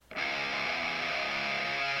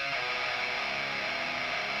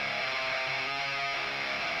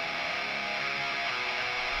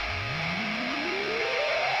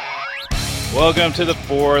Welcome to the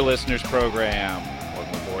Four Listeners Program.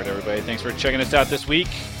 Welcome aboard, everybody. Thanks for checking us out this week.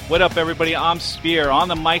 What up, everybody? I'm Spear. On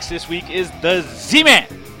the mics this week is the Z-Man.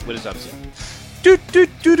 What is up, Z? I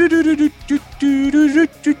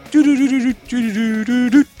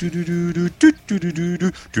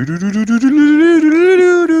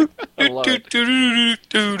love it.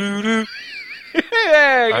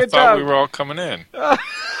 Yeah, I good thought job. we were all coming in.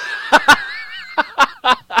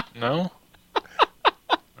 No?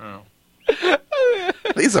 Oh.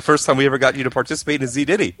 This is the first time we ever got you to participate in a Z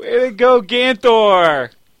Diddy. Way to go,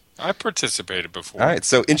 Ganthor. I participated before. All right,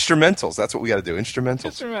 so instrumentals. That's what we got to do.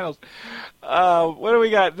 Instrumentals. Instrumentals. What do we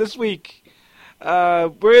got this week? We're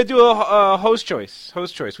going to do a host choice.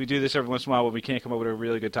 We do this every once in a while when we can't come up with a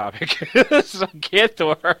really good topic. So,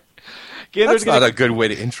 Ganthor. That's not a good way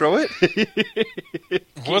to intro it.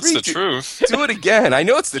 What's the truth? Do it again. I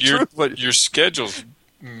know it's the truth, but your schedule's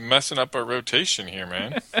messing up our rotation here,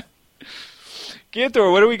 man.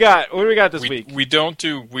 Ganthor, what do we got? What do we got this week? We don't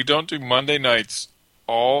do Monday nights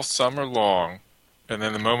all summer long, and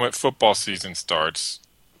then the moment football season starts,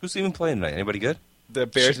 who's even playing tonight? Anybody good? The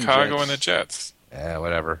Bears Chicago and and the Jets. Yeah,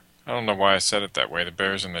 whatever. I don't know why I said it that way. The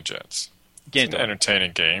Bears and the Jets. Ganthor. It's an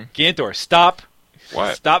entertaining game. Ganthor, stop.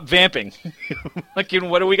 What? Stop vamping. Like,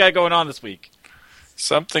 what do we got going on this week?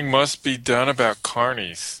 Something must be done about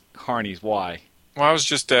Carnies. Carnies, why? Well, I was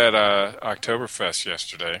just at Oktoberfest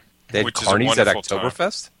yesterday. They had which is a Carnies at wonderful time.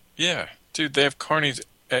 Oktoberfest? Yeah. Dude, they have Carnies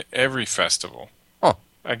at every festival. Huh.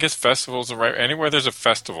 I guess festivals are right. Anywhere there's a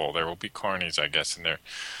festival, there will be Carnies, I guess, and they're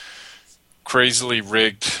crazily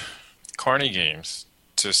rigged Carney games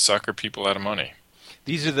to sucker people out of money.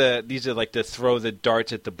 These are like to throw the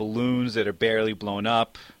darts at the balloons that are barely blown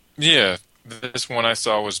up. Yeah. This one I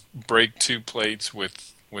saw was break 2 plates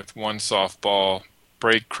with one softball,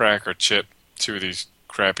 break, crack, or chip 2 of these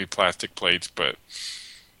crappy plastic plates, but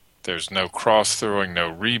there's no cross-throwing, no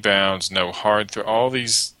rebounds, no hard throw, all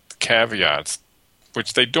these caveats,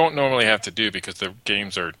 which they don't normally have to do because the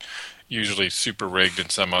games are usually super rigged in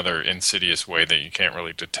some other insidious way that you can't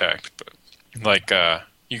really detect. But like,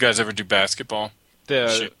 you guys ever do basketball?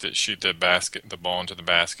 Shoot the ball into the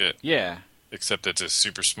basket. Yeah. Except it's a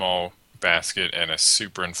super small basket and a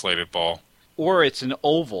super inflated ball. Or it's an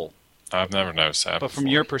oval. I've never noticed that. But before. from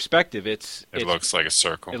your perspective, it looks like a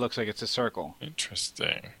circle. It looks like it's a circle.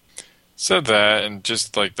 Interesting. So that, and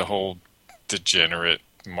just like the whole degenerate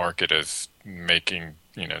market of making,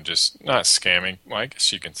 just not scamming. Well, I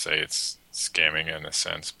guess you can say it's scamming in a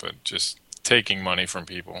sense, but just taking money from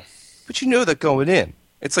people. But you know that going in.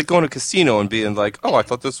 It's like going to a casino and being like, oh, I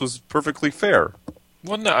thought this was perfectly fair.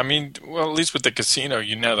 Well, no, I mean, at least with the casino,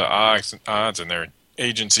 the odds, and their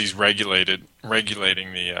agencies regulating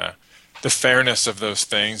the fairness of those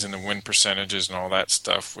things and the win percentages and all that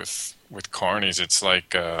stuff. With Carnies, it's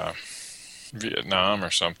like Vietnam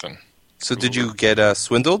or something. So did you get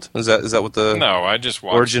swindled? Is that what the I just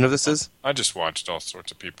watched, origin of this is? I just watched all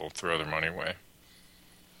sorts of people throw their money away.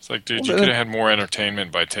 It's like, dude, you could have had more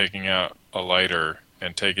entertainment by taking out a lighter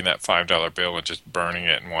and taking that $5 bill and just burning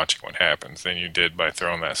it and watching what happens than you did by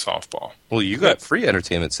throwing that softball. Well, you got free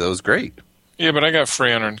entertainment, so it was great. Yeah, but I got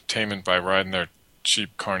free entertainment by riding their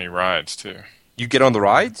cheap Carney rides, too. You get on the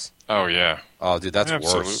rides? Oh, yeah. Oh, dude, that's worse.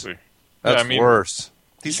 Absolutely. That's worse.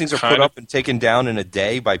 These things are put up and taken down in a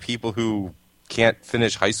day by people who can't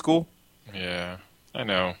finish high school? Yeah, I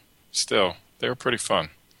know. Still, they were pretty fun.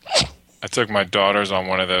 I took my daughters on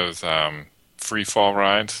one of those free fall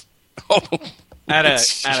rides. At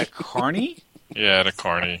a Carney? Yeah, at a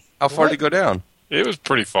Carney. How far did it go down? It was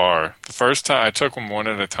pretty far. The first time, I took them one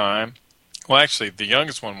at a time. Well, actually, the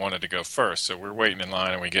youngest one wanted to go first, so we're waiting in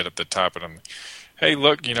line, and we get up the top, and I'm like, hey,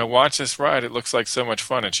 look, watch this ride. It looks like so much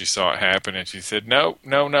fun. And she saw it happen, and she said, no,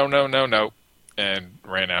 and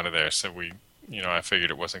ran out of there. So I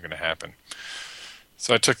figured it wasn't going to happen.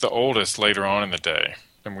 So I took the oldest later on in the day,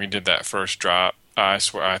 and we did that first drop. I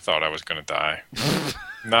swear I thought I was going to die.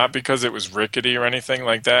 Not because it was rickety or anything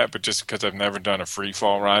like that, but just because I've never done a free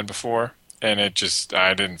fall ride before. And I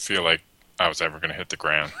didn't feel like I was ever going to hit the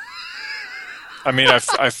ground. I mean, I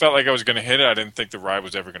felt like I was going to hit it. I didn't think the ride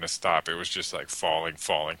was ever going to stop. It was just like falling.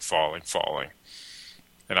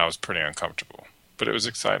 And I was pretty uncomfortable. But it was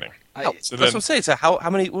exciting. That's what I'm saying. So how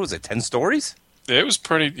many, what was it, 10 stories? It was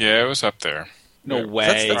it was up there. No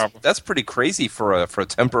way. That's pretty crazy for a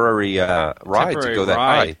temporary ride to go that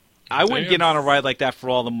high. I wouldn't get on a ride like that for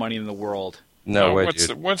all the money in the world. No way,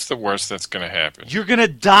 what's the worst that's going to happen? You're going to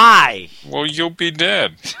die. Well, you'll be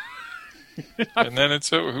dead. And then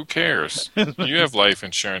who cares? You have life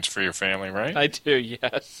insurance for your family, right? I do,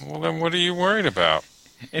 yes. Well, then what are you worried about?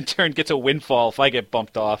 In turn, gets a windfall if I get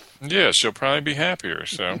bumped off. Yeah, she'll probably be happier,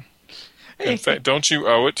 so. In fact, don't you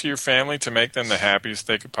owe it to your family to make them the happiest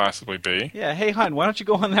they could possibly be? Yeah, hey, hon, why don't you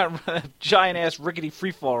go on that giant-ass rickety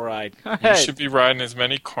freefall ride? Go You ahead. should be riding as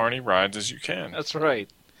many Carney rides as you can. That's right.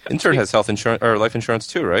 Intern has health insurance or life insurance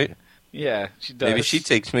too, right? Yeah, she does. Maybe she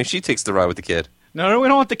takes the ride with the kid. No, we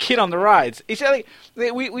don't want the kid on the rides. It's like,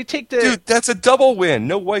 we take the... Dude, that's a double win.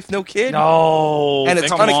 No wife, no kid. No, And it's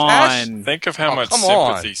come on a cash? on. Think of how much come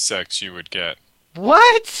on. sympathy sex you would get.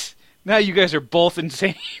 What? Now you guys are both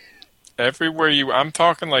insane. Everywhere I'm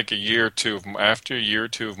talking like a year or two after a year or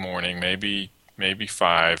two of mourning, maybe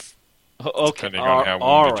 5. Okay, Depending on how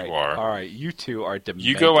wounded you are. All right, you two are demented.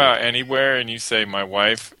 You go out anywhere and you say, my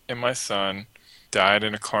wife and my son died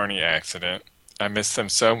in a Carney accident. I miss them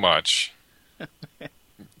so much.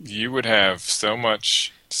 You would have so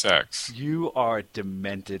much sex. You are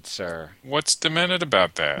demented, sir. What's demented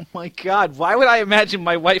about that? Oh my God, why would I imagine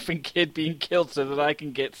my wife and kid being killed so that I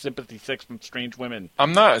can get sympathy sex from strange women?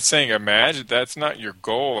 I'm not saying imagine. That's not your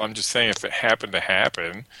goal. I'm just saying if it happened to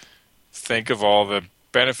happen, think of all the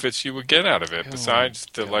benefits you would get out of it besides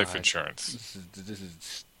the life insurance. This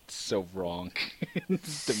is so wrong.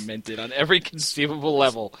 It's demented on every conceivable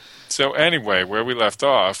level. So anyway, where we left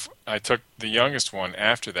off, I took the youngest one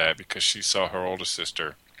after that because she saw her older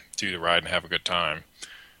sister do the ride and have a good time.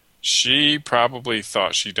 She probably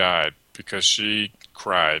thought she died because she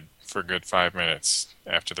cried for a good 5 minutes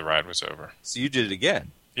after the ride was over. So you did it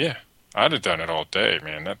again. Yeah, I'd have done it all day,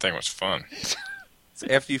 man. That thing was fun. So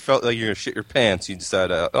after you felt like you're going to shit your pants, you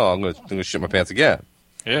decided, I'm going to shit my pants again.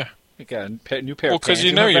 Yeah. You got a new pair Well, of pants. because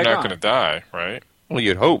you know you're not going to die, right? Well,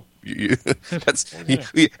 you'd hope. And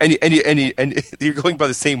you're going by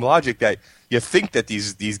the same logic that you think that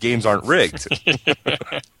these games aren't rigged.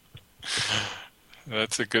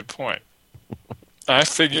 That's a good point. I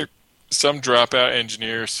figure some dropout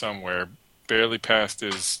engineer somewhere barely passed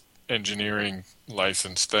his engineering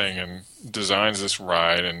license thing and designs this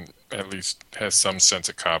ride and at least has some sense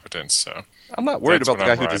of competence. So I'm not worried That's about the what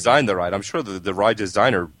guy I'm who riding. designed the ride. I'm sure the ride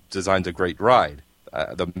designer designed a great ride.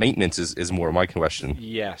 The maintenance is more my question.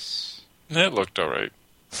 Yes. it looked all right.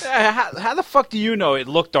 How the fuck do you know it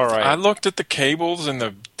looked all right? I looked at the cables and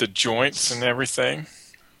the joints and everything.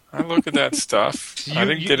 I looked at that stuff. I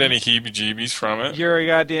didn't get any heebie-jeebies from it. You're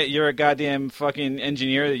a goddamn fucking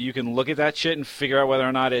engineer that you can look at that shit and figure out whether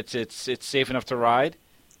or not it's safe enough to ride.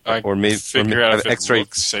 Or maybe figure out have if it X-ray-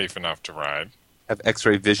 looks safe enough to ride. Have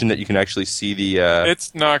X-ray vision that you can actually see the.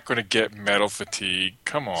 It's not going to get metal fatigue.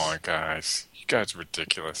 Come on, guys. You guys are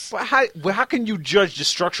ridiculous. How can you judge the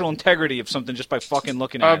structural integrity of something just by fucking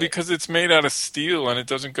looking at it? Because it's made out of steel and it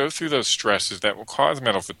doesn't go through those stresses that will cause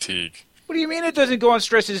metal fatigue. What do you mean it doesn't go on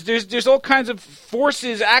stresses? There's all kinds of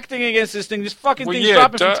forces acting against this thing. This fucking thing's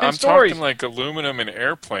dropping from 10 I'm stories. talking like aluminum and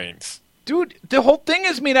airplanes. Dude, the whole thing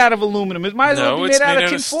is made out of aluminum. It might as well No, be it's made out made of out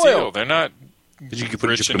tin of foil. steel. They're not Did you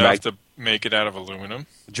rich enough to make it out of aluminum.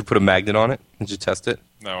 Did you put a magnet on it? Did you test it?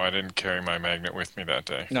 No, I didn't carry my magnet with me that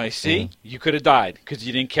day. No, you see? You could have died because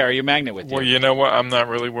you didn't carry your magnet with you. Well, you know what? I'm not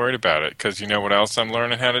really worried about it because you know what else I'm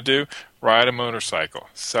learning how to do? Ride a motorcycle.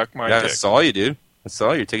 Suck my Yeah, dick. I saw you, dude. I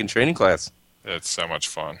saw you. You're taking training class. It's so much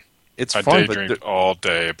fun. It's I fun, daydreamed but all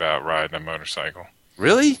day about riding a motorcycle.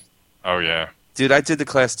 really? Oh, yeah. Dude, I did the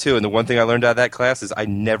class too, and the one thing I learned out of that class is I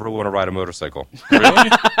never want to ride a motorcycle. Really?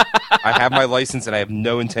 I have my license, and I have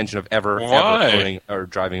no intention of ever Why? owning or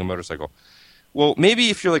driving a motorcycle. Well, maybe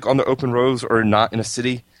if you're like on the open roads or not in a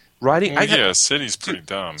city, riding. Well, yeah, city's pretty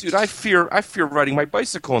dumb. Dude, I fear riding my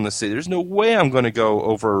bicycle in the city. There's no way I'm going to go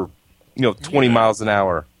over, 20 miles an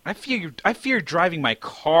hour. I fear driving my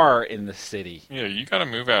car in the city. Yeah, you got to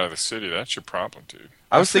move out of the city. That's your problem, dude.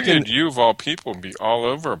 I was figured thinking you of all people would be all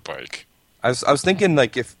over a bike. I was thinking,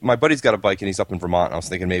 like, if my buddy's got a bike and he's up in Vermont, I was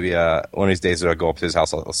thinking maybe one of these days that I'll go up to his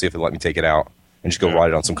house, I'll see if he'll let me take it out and just go ride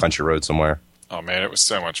it on some country road somewhere. Oh, man, it was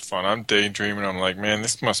so much fun. I'm daydreaming. I'm like, man,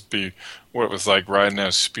 this must be what it was like riding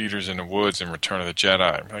those speeders in the woods in Return of the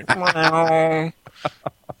Jedi. I'm like,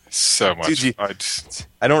 so much. Dude,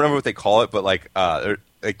 I don't remember what they call it, but like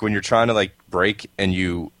when you're trying to like brake and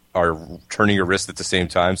you are turning your wrist at the same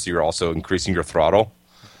time, so you're also increasing your throttle.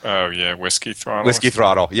 Oh, yeah, whiskey throttle. Whiskey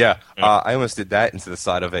throttle, yeah. I almost did that into the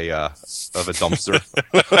side of a dumpster.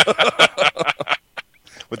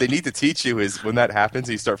 What they need to teach you is when that happens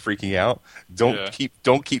and you start freaking out, don't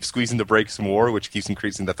keep squeezing the brakes more, which keeps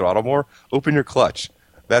increasing the throttle more. Open your clutch.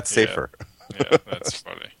 That's safer. Yeah, that's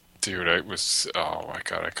funny. Dude, oh my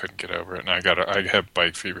God, I couldn't get over it. And I have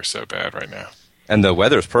bike fever so bad right now. And the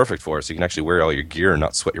weather is perfect for it, so you can actually wear all your gear and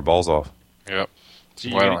not sweat your balls off. Yep.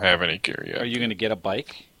 So I don't have any gear yet. Are you going to get a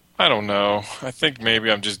bike? I don't know. I think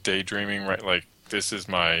maybe I'm just daydreaming, right? Like, this is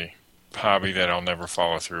my hobby that I'll never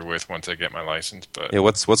follow through with once I get my license. But Yeah,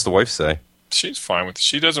 what's the wife say? She's fine with it.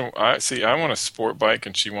 She doesn't. I want a sport bike,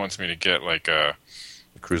 and she wants me to get like a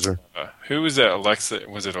Cruiser. Who was that? Alexa?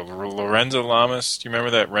 Was it a Lorenzo Lamas? Do you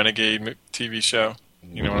remember that Renegade TV show?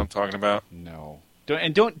 You know what I'm talking about? No.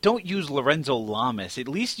 Don't use Lorenzo Lamas. At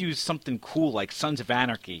least use something cool like Sons of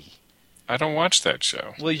Anarchy. I don't watch that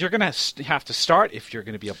show. Well, you're gonna have to start if you're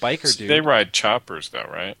gonna be a biker, dude. They ride choppers, though,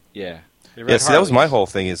 right? Yeah. Yeah. See, that was my whole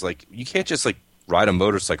thing. Is like you can't just like ride a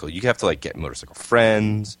motorcycle. You have to like get motorcycle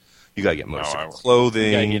friends. You gotta get motorcycle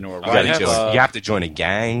clothing. You have to join a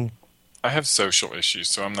gang. I have social issues,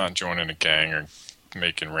 so I'm not joining a gang or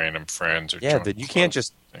making random friends. Or then you can't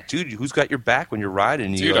just, dude. Who's got your back when you're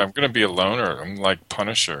riding? Dude, I'm gonna be a loner. I'm like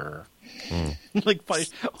Punisher. Like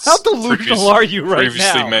Punisher. How delusional are you right now?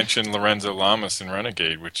 Previously mentioned Lorenzo Lamas in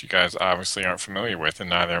Renegade, which you guys obviously aren't familiar with,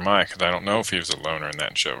 and neither am I, because I don't know if he was a loner in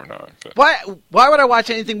that show or not. But. Why would I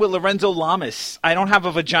watch anything with Lorenzo Lamas? I don't have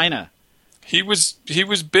a vagina. He was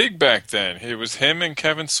big back then. It was him and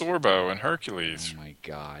Kevin Sorbo and Hercules. Oh my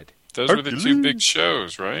God. Those were the two big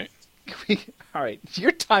shows, right? All right,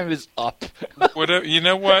 your time is up. Whatever. You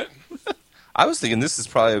know what? I was thinking this is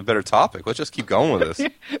probably a better topic. Let's just keep going with this.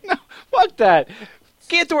 No, fuck that.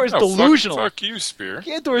 Ganthor is delusional. Fuck you, Spear.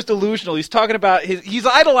 Ganthor is delusional. He's talking about he's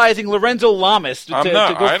idolizing Lorenzo Lamas to go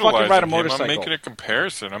fucking ride a motorcycle. I'm making a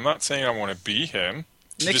comparison. I'm not saying I want to be him.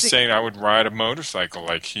 I'm just saying I would ride a motorcycle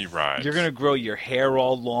like he rides. You're gonna grow your hair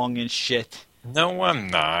all long and shit. No, I'm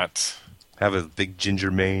not. Have a big ginger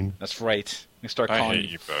mane. That's right. You start calling I hate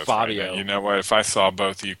you both. Fabio. Right, you know what? If I saw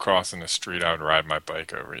both of you crossing the street, I would ride my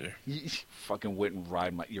bike over you. You fucking wouldn't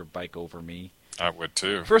ride your bike over me. I would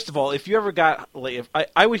too. First of all, if you ever got, like, if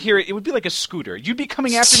I would hear it, it would be like a scooter. You'd be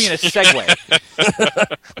coming after me in a Segway.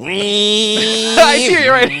 I hear you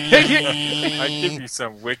right. I give you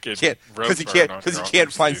some wicked because you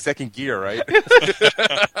can't find second gear, right?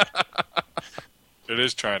 It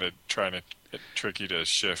is trying to trick you to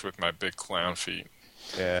shift with my big clown feet.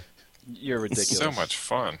 Yeah. You're ridiculous. So much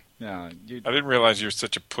fun. No, I didn't realize you were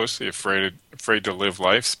such a pussy, afraid to live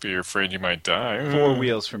life, Spear, afraid you might die. 4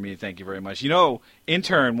 wheels for me, thank you very much. You know,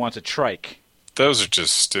 intern wants a trike. Those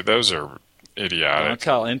are idiotic. Don't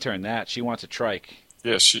tell intern that. She wants a trike.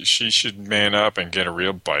 Yeah, she should man up and get a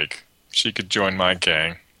real bike. She could join my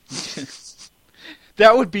gang.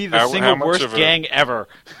 That would be the single worst gang ever.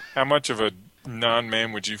 How much of a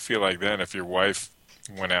non-man would you feel like then if your wife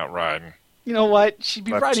went out riding? You know what? She'd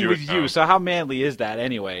be riding with you, so how manly is that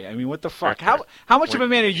anyway? I mean, what the fuck? How much of a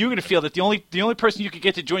man are you going to feel that the only person you could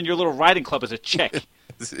get to join your little riding club is a chick?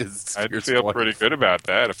 I'd feel pretty good about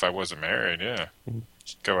that if I wasn't married, yeah.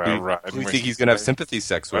 Go out riding. Who do you think he's going to have sympathy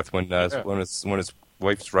sex with when his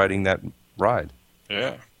wife's riding that ride?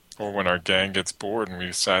 Yeah. Or when our gang gets bored and we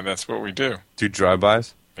decide that's what we do. Do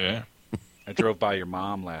drive-bys? Yeah. I drove by your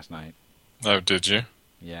mom last night. Oh, did you?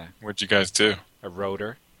 Yeah. What'd you guys do? I rode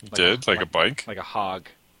her. Like a bike? Like a hog.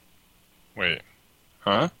 Wait.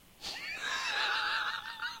 Huh?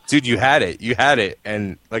 Dude, you had it,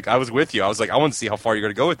 and like I was with you. I was like, I want to see how far you're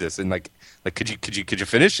gonna go with this, and like could you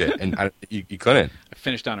finish it? And you couldn't. I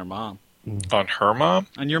finished on her mom. On her mom?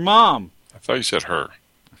 On your mom. I thought you said her.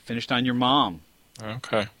 I finished on your mom.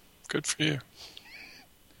 Okay, good for you.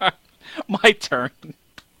 My turn.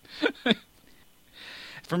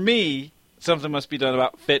 For me, something must be done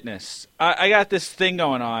about fitness. I got this thing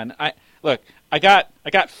going on. I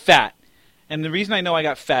got fat. And the reason I know I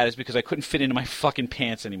got fat is because I couldn't fit into my fucking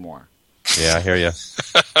pants anymore. Yeah, I hear you.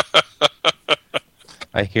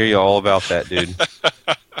 I hear you all about that, dude.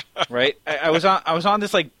 Right? I was on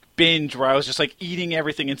this like binge where I was just like eating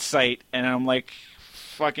everything in sight, and I'm like,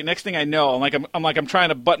 fucking. Next thing I know, I'm trying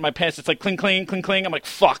to button my pants. It's like cling, cling, cling, cling. I'm like,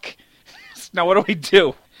 fuck. Now what do we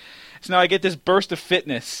do? So now I get this burst of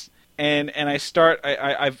fitness. And I start.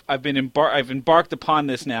 I've embarked upon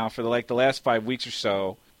this now for the last 5 weeks or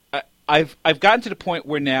so. I've gotten to the point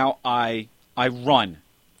where now I run.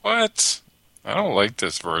 What? I don't like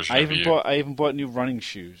this version of you. I even bought new running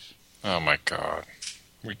shoes. Oh my god,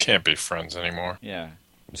 we can't be friends anymore. Yeah.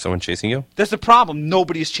 Is someone chasing you? That's the problem.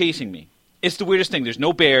 Nobody's chasing me. It's the weirdest thing. There's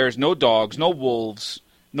no bears, no dogs, no wolves,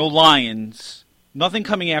 no lions, nothing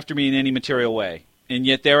coming after me in any material way. And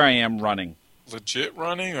yet there I am running. Legit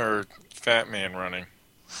running or fat man running?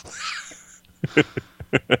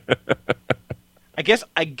 I guess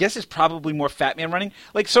it's probably more fat man running.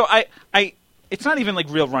 Like, so I it's not even like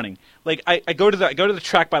real running. Like I go to the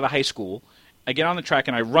track by the high school. I get on the track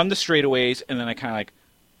and I run the straightaways, and then I kind of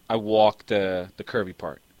I walk the curvy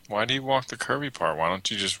part. Why do you walk the curvy part? Why don't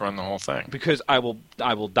you just run the whole thing? Because I will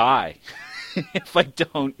die if I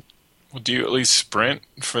don't. Well, do you at least sprint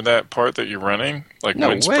for that part that you're running? Like no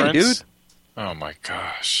wind way, sprints? dude. Oh my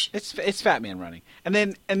gosh. It's Fat Man running, and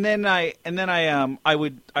then I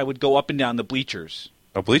would go up and down the bleachers.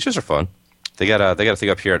 Oh, bleachers are fun. They got a thing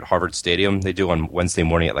up here at Harvard Stadium. They do on Wednesday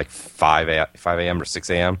morning at like 5 a.m. or 6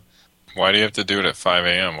 a.m. Why do you have to do it at 5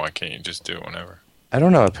 a.m.? Why can't you just do it whenever? I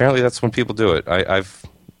don't know. Apparently, that's when people do it.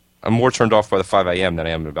 I'm more turned off by the 5 a.m. than I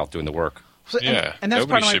am about doing the work. So, yeah, and that's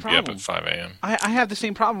nobody part of my should problem. be up at 5 a.m. I have the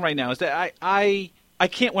same problem right now. Is that I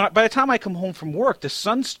can't. By the time I come home from work, the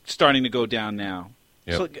sun's starting to go down now.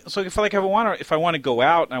 Yep. So if I want to go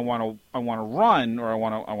out and I want to run or I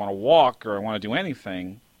want to walk or I want to do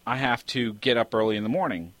anything, I have to get up early in the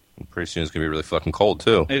morning. And pretty soon it's gonna be really fucking cold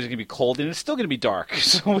too. It's gonna be cold and it's still gonna be dark.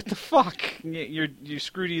 So what the fuck? You're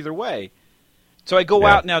screwed either way. So I go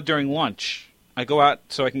out now during lunch. I go out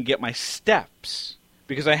so I can get my steps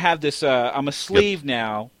because I have this. I'm a slave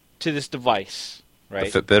now to this device,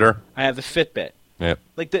 right? The Fitbitter. I have the Fitbit. Yeah.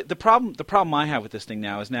 Like the problem I have with this thing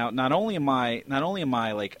now is not only am I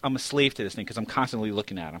like I'm a slave to this thing because I'm constantly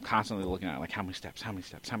looking at it. Like how many steps?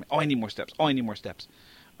 Oh, I need more steps.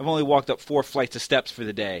 I've only walked up 4 flights of steps for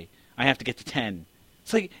the day. I have to get to 10.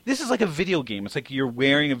 It's like this is like a video game. It's like you're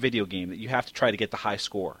wearing a video game that you have to try to get the high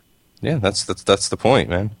score. Yeah, that's the point,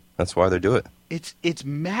 man. That's why they do it. It's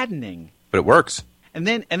maddening. But it works. And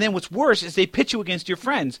then what's worse is they pit you against your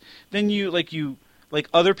friends. Then you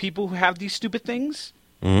other people who have these stupid things.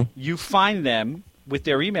 Mm-hmm. You find them with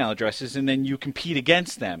their email addresses, and then you compete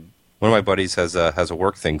against them. One of my buddies has a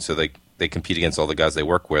work thing, so they compete against all the guys they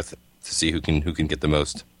work with to see who can get the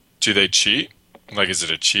most. Do they cheat? Like, is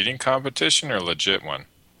it a cheating competition or a legit one?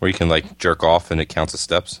 Where you can like jerk off and it counts as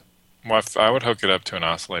steps. Well, I would hook it up to an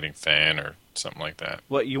oscillating fan or something like that.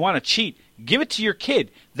 Well, you want to cheat? Give it to your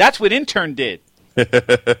kid. That's what Intern did.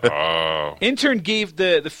 Oh. Intern gave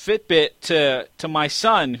the Fitbit to my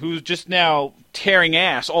son, who's just now tearing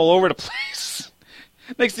ass all over the place.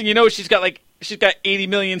 Next thing you know, she's got 80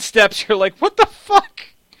 million steps. You're like, what the fuck?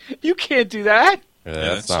 You can't do that. Yeah,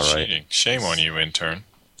 that's not cheating. right. Shame on you, Intern.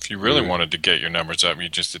 If you really wanted to get your numbers up, you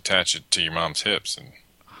just attach it to your mom's hips. And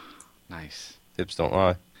Nice. Hips don't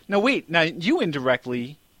lie. No, wait. Now, you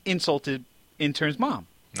indirectly insulted Intern's mom.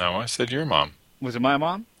 No, I said your mom. Was it my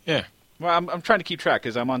mom? Yeah. Well, I'm trying to keep track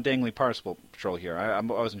because I'm on Dangly Participle Patrol here. I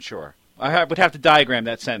wasn't sure. I would have to diagram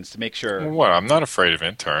that sentence to make sure. Well, what? I'm not afraid of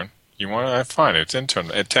Intern. You want to? Fine. It's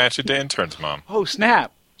Intern. Attach it to Intern's mom. Oh,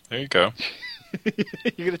 snap. There you go. You're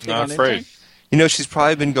going to take Not on afraid. Intern? You know, she's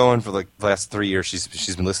probably been going for like the last 3 years.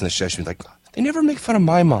 She's been listening to the show. She's been like, they never make fun of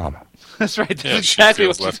my mom. That's right. That's Yeah, exactly she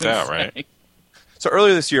what feels left out, right? So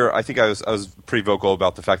earlier this year, I think I was pretty vocal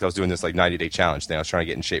about the fact I was doing this like 90-day challenge thing. I was trying to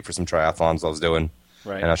get in shape for some triathlons I was doing.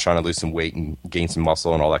 Right. And I was trying to lose some weight and gain some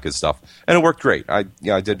muscle and all that good stuff. And it worked great. I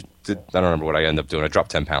did I don't remember what I ended up doing. I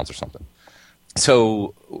dropped 10 pounds or something.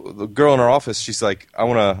 So the girl in our office, she's like, I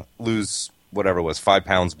want to lose whatever it was, 5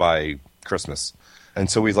 pounds by Christmas. And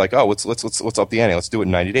so we're like, oh, let's up the ante. Let's do it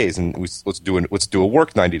in 90 days, and let's do a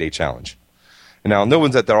work 90-day challenge. And now no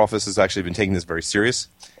one's at their office has actually been taking this very serious,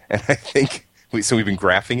 and I think we've been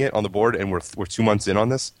graphing it on the board, and we're 2 months in on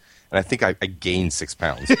this, and I think I gained 6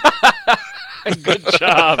 pounds. Good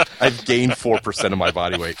job. I've gained 4% of my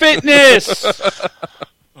body weight. Fitness.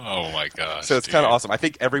 Oh my gosh. So it's kind of awesome. I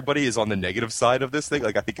think everybody is on the negative side of this thing.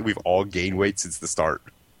 Like I think we've all gained weight since the start.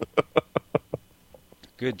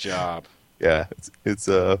 Good job. Yeah,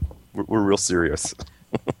 we're real serious.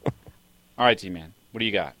 All right, T-Man. What do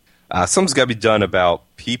you got? Something's got to be done about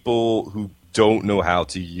people who don't know how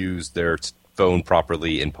to use their phone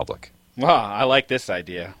properly in public. Wow, I like this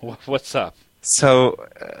idea. What's up? So,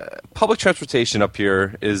 public transportation up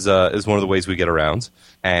here is one of the ways we get around,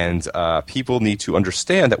 and people need to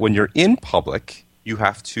understand that when you're in public, you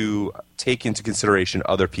have to take into consideration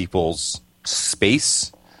other people's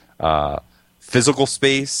space, physical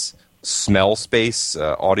space, smell space,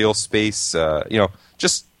 audio space,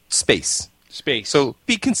 just space. Space. So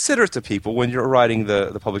be considerate to people when you're riding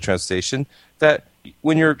the public transportation, that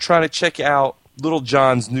when you're trying to check out Little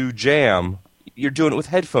John's new jam, you're doing it with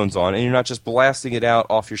headphones on, and you're not just blasting it out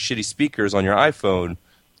off your shitty speakers on your iPhone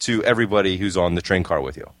to everybody who's on the train car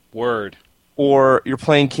with you. Word. Or you're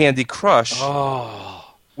playing Candy Crush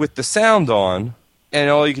with the sound on, and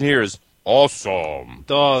all you can hear is, awesome.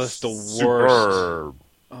 Oh, that's the worst. Superb.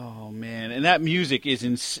 Oh, man. And that music is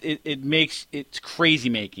it's crazy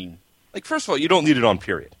making. Like, first of all, you don't need it on,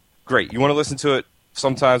 period. Great. You want to listen to it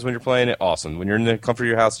sometimes when you're playing it? Awesome. When you're in the comfort of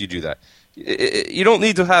your house, you do that. You don't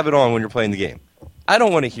need to have it on when you're playing the game. I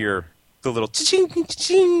don't want to hear the little cha-ching,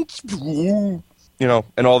 cha-ching,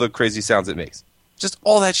 and all the crazy sounds it makes. Just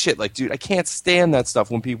all that shit. Like, dude, I can't stand that stuff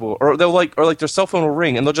when people, or their cell phone will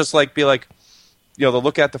ring, and they'll just, be like, they'll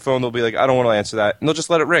look at the phone, they'll be like, I don't want to answer that, and they'll just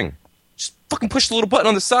let it ring. Just fucking push the little button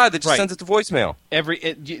on the side that just Right. sends it to voicemail.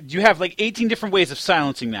 You have like 18 different ways of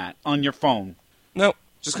silencing that on your phone. No,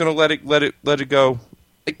 just gonna let it go.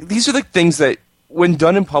 Like, these are the things that, when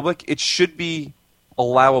done in public, it should be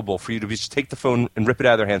allowable for you to just take the phone and rip it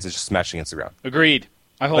out of their hands and just smash it against the ground. Agreed.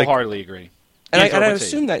 I wholeheartedly agree. And Ganthor, I what say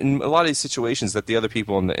assume you? that in a lot of these situations, that the other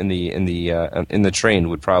people in the train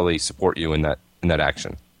would probably support you in that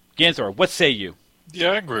action. Ganthor, what say you?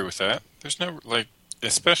 Yeah, I agree with that. There's no,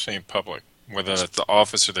 especially in public, whether it's the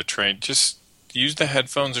office or the train, just use the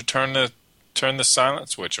headphones or turn the silent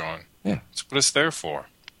switch on. Yeah, That's what it's there for.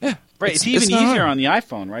 yeah. Right, it's even not easier hard. on the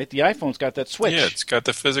iPhone, right? The iPhone's got that switch. Yeah, it's got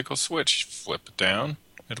the physical switch. Flip it down,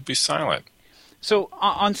 it'll be silent. So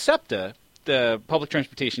on SEPTA, the public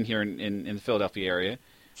transportation here in the Philadelphia area,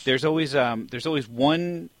 there's always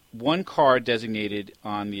one car designated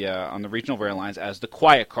on the regional airlines as the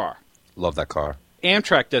quiet car. Love that car.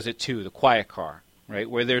 Amtrak does it too, the quiet car, right?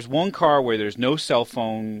 Where there's one car where there's no cell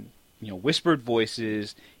phone, whispered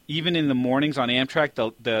voices. Even in the mornings on Amtrak,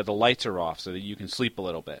 the lights are off so that you can sleep a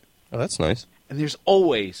little bit. Oh, that's nice. And there's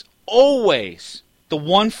always the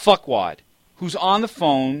one fuckwad who's on the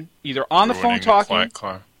phone, either on the phone Ruining talking, quiet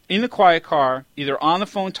car. in the quiet car, either on the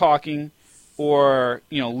phone talking, or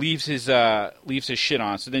leaves his shit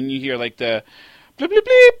on. So then you hear like the bleep bleep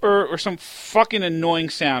bleep or some fucking annoying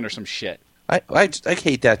sound or some shit. I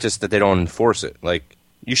hate that, just that they don't enforce it. Like,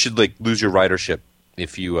 you should lose your ridership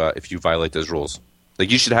if you violate those rules.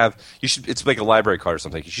 Like, it's like a library card or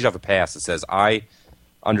something. You should have a pass that says, I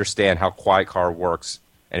understand how quiet car works,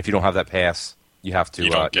 and if you don't have that pass, you have to You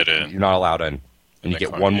don't get in. You're not allowed in. And you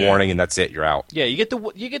get car, one yeah. warning, and that's it. You're out. Yeah, you get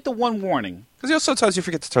the one warning. Because sometimes you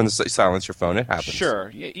forget to silence your phone. It happens. Sure,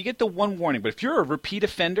 you get the one warning. But if you're a repeat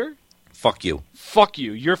offender, Fuck you. fuck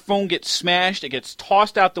you. Your phone gets smashed, it gets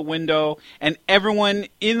tossed out the window, and everyone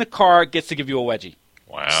in the car gets to give you a wedgie.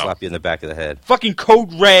 Wow. Slap you in the back of the head. Fucking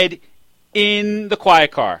code red in the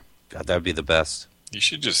quiet car. God, that would be the best. You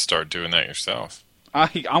should just start doing that yourself. I'm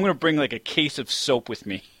going to bring like a case of soap with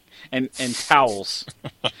me and towels.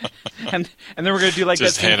 and then we're going to do like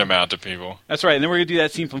Just that scene. hand them out to people. That's right. And then we're going to do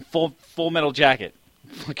that scene from Full Metal Jacket.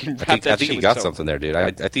 Fucking wrap I think that shit you with got soap. something there, dude.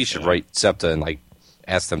 I think you should write SEPTA and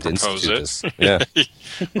ask them to Propose institute it. this.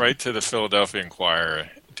 Yeah. Right to the Philadelphia Inquirer.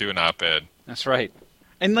 Do an op-ed. That's right.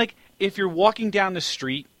 And if you're walking down the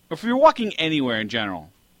street, or if you're walking anywhere in general,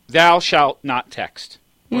 thou shalt not text.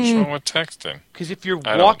 What's wrong with texting? Because if you're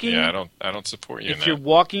I walking, don't support you in if that. you're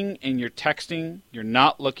walking and you're texting, you're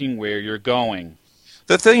not looking where you're going.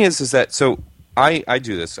 The thing is that, so I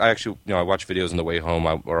do this. I actually, I watch videos on the way home,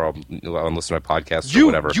 or I'll listen to my podcast or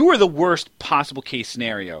whatever. You are the worst possible case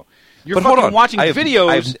scenario. You're But hold fucking on. watching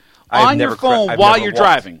videos on your phone while you're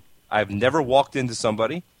driving. I've never walked into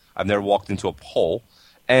somebody. I've never walked into a pole.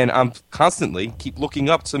 And I'm constantly keep looking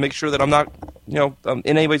up to make sure that I'm not, in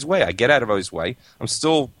anybody's way. I get out of anybody's way. I'm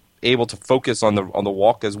still able to focus on the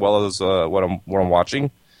walk as well as what I'm watching.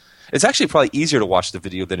 It's actually probably easier to watch the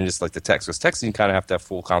video than it is the text, because texting you kind of have to have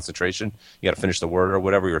full concentration. You got to finish the word or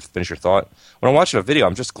whatever, or finish your thought. When I'm watching a video,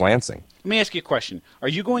 I'm just glancing. Let me ask you a question. Are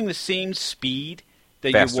you going the same speed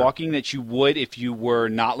that Faster. you're walking that you would if you were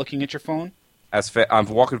not looking at your phone? I'm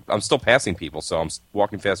still passing people, so I'm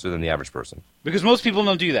walking faster than the average person. Because most people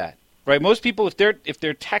don't do that, right? Most people, if they're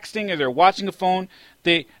texting or they're watching a phone,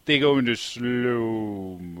 they go into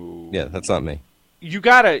slow move. Yeah, that's not me. You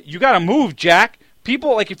gotta move, Jack.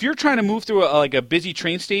 People, if you're trying to move through a busy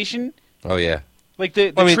train station, Oh yeah. the It's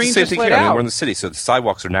the trains same just thing let here. out. We're in the city, so the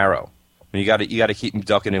sidewalks are narrow. You got to keep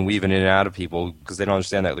ducking and weaving in and out of people because they don't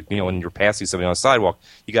understand that. When you're passing somebody on a sidewalk,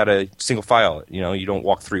 you got to single file it. You don't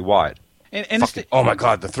walk three wide. And it's Oh my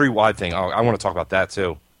God, the three wide thing. I want to talk about that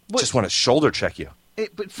too. What? Just want to shoulder check you.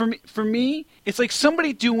 but for me, it's like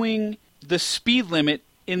somebody doing the speed limit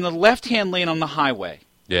in the left-hand lane on the highway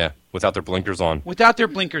Yeah, without their blinkers on. without their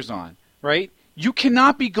blinkers on, right? You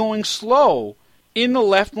cannot be going slow in the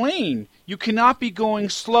left lane. You cannot be going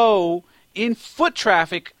slow in foot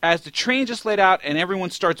traffic as the train just let out and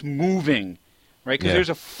everyone starts moving, right? Because Yeah. there's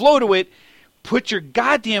a flow to it. Put your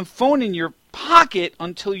goddamn phone in your pocket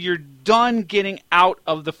until you're done getting out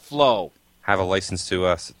of the flow. Have a license to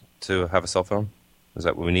have a cell phone? Is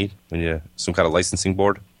that what we need? We need some kind of licensing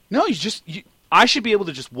board? No, I should be able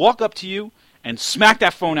to just walk up to you and smack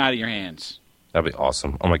that phone out of your hands. That'd be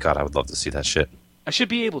awesome. Oh my God, I would love to see that shit. I should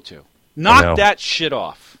be able to. know. Knock that shit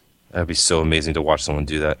off. That'd be so amazing to watch someone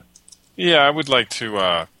do that. Yeah, I would like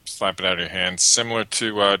to slap it out of your hands, similar to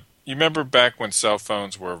you remember back when cell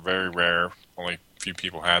phones were very rare, only a few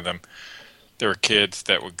people had them. There were kids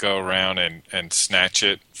that would go around and snatch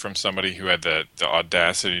it from somebody who had the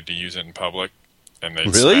audacity to use it in public, and they'd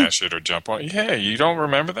Really? smash it or jump on it. Yeah, you don't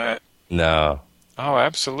remember that? No. Oh,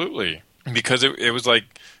 absolutely. Because it was like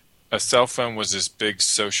a cell phone was this big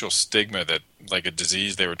social stigma that, like a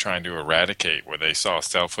disease they were trying to eradicate. Where they saw a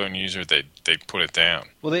cell phone user, they put it down.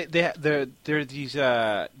 Well, they're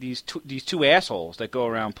these two assholes that go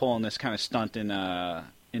around pulling this kind of stunt in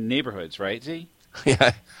neighborhoods, right? Z?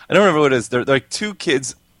 Yeah, I don't remember what it is. They're like two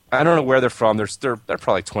kids. I don't know where they're from. They're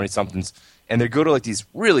probably 20-somethings. And they go to like these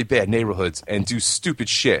really bad neighborhoods and do stupid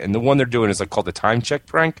shit. And the one they're doing is like called the time check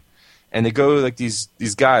prank. And they go like these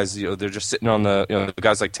guys, they're just sitting on the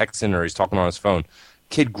guy's like texting or he's talking on his phone.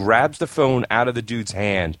 Kid grabs the phone out of the dude's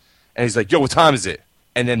hand and he's like, "Yo, what time is it?"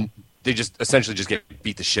 And then they just essentially just get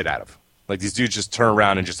beat the shit out of. Like these dudes just turn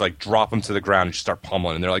around and just like drop him to the ground and just start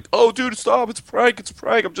pummeling. And they're like, "Oh, dude, stop! It's a prank!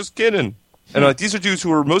 I'm just kidding." And like these are dudes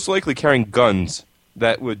who are most likely carrying guns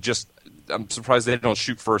that would just. I'm surprised they don't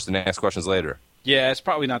shoot first and ask questions later. Yeah, it's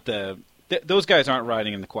probably not those guys aren't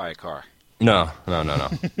riding in the quiet car. No.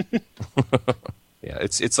 Yeah,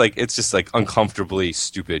 it's just like uncomfortably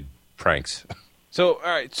stupid pranks. So all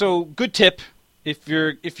right, so good tip. If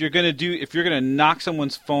you're gonna knock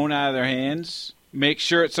someone's phone out of their hands, make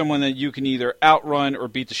sure it's someone that you can either outrun or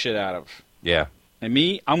beat the shit out of. Yeah. And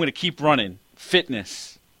me, I'm gonna keep running.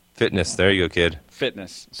 Fitness. There you go, kid.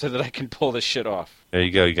 Fitness, so that I can pull this shit off. There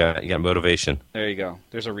you go. You got motivation. There you go.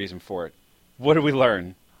 There's a reason for it. What did we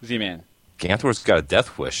learn, Z-Man? Ganthor's got a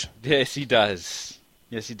death wish. Yes, he does.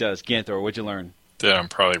 Ganthor, what'd you learn? That I'm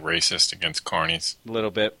probably racist against Carnies. A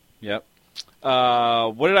little bit. Yep.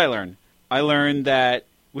 What did I learn? I learned that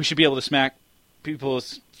we should be able to smack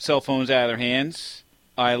people's cell phones out of their hands.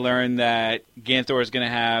 I learned that Ganthor is going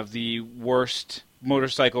to have the worst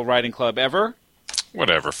motorcycle riding club ever.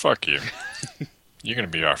 Whatever, fuck you. You're going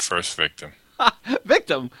to be our first victim.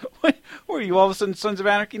 Victim? What are you, all of a sudden Sons of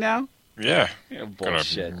Anarchy now? Yeah.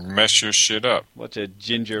 Bullshit. Gonna mess your shit up. What's a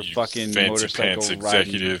ginger You fucking fancy motorcycle pants riding?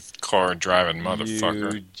 executive car driving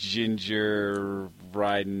motherfucker. You ginger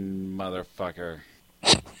riding motherfucker.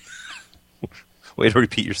 Way to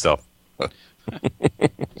repeat yourself.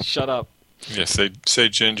 Shut up. Yeah, say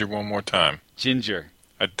ginger one more time. Ginger.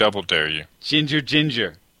 I double dare you.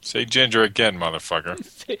 Ginger. Say ginger again, motherfucker.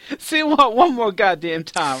 Say what one more goddamn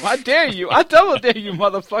time. I dare you. I double dare you,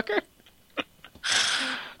 motherfucker.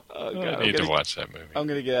 Oh, God, I need to watch that movie. I'm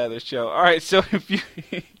going to get out of this show. All right, so if you...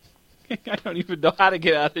 I don't even know how to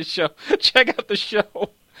get out of this show. Check out the show.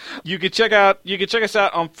 You can check us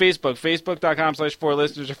out on Facebook,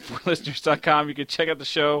 facebook.com/4listeners or 4listeners.com. You can check out the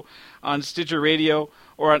show on Stitcher Radio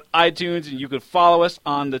or on iTunes, and you can follow us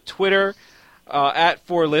on the Twitter at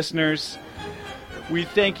 4listeners. We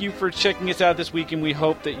thank you for checking us out this week, and we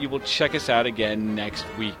hope that you will check us out again next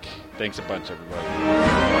week. Thanks a bunch,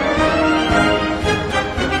 everybody.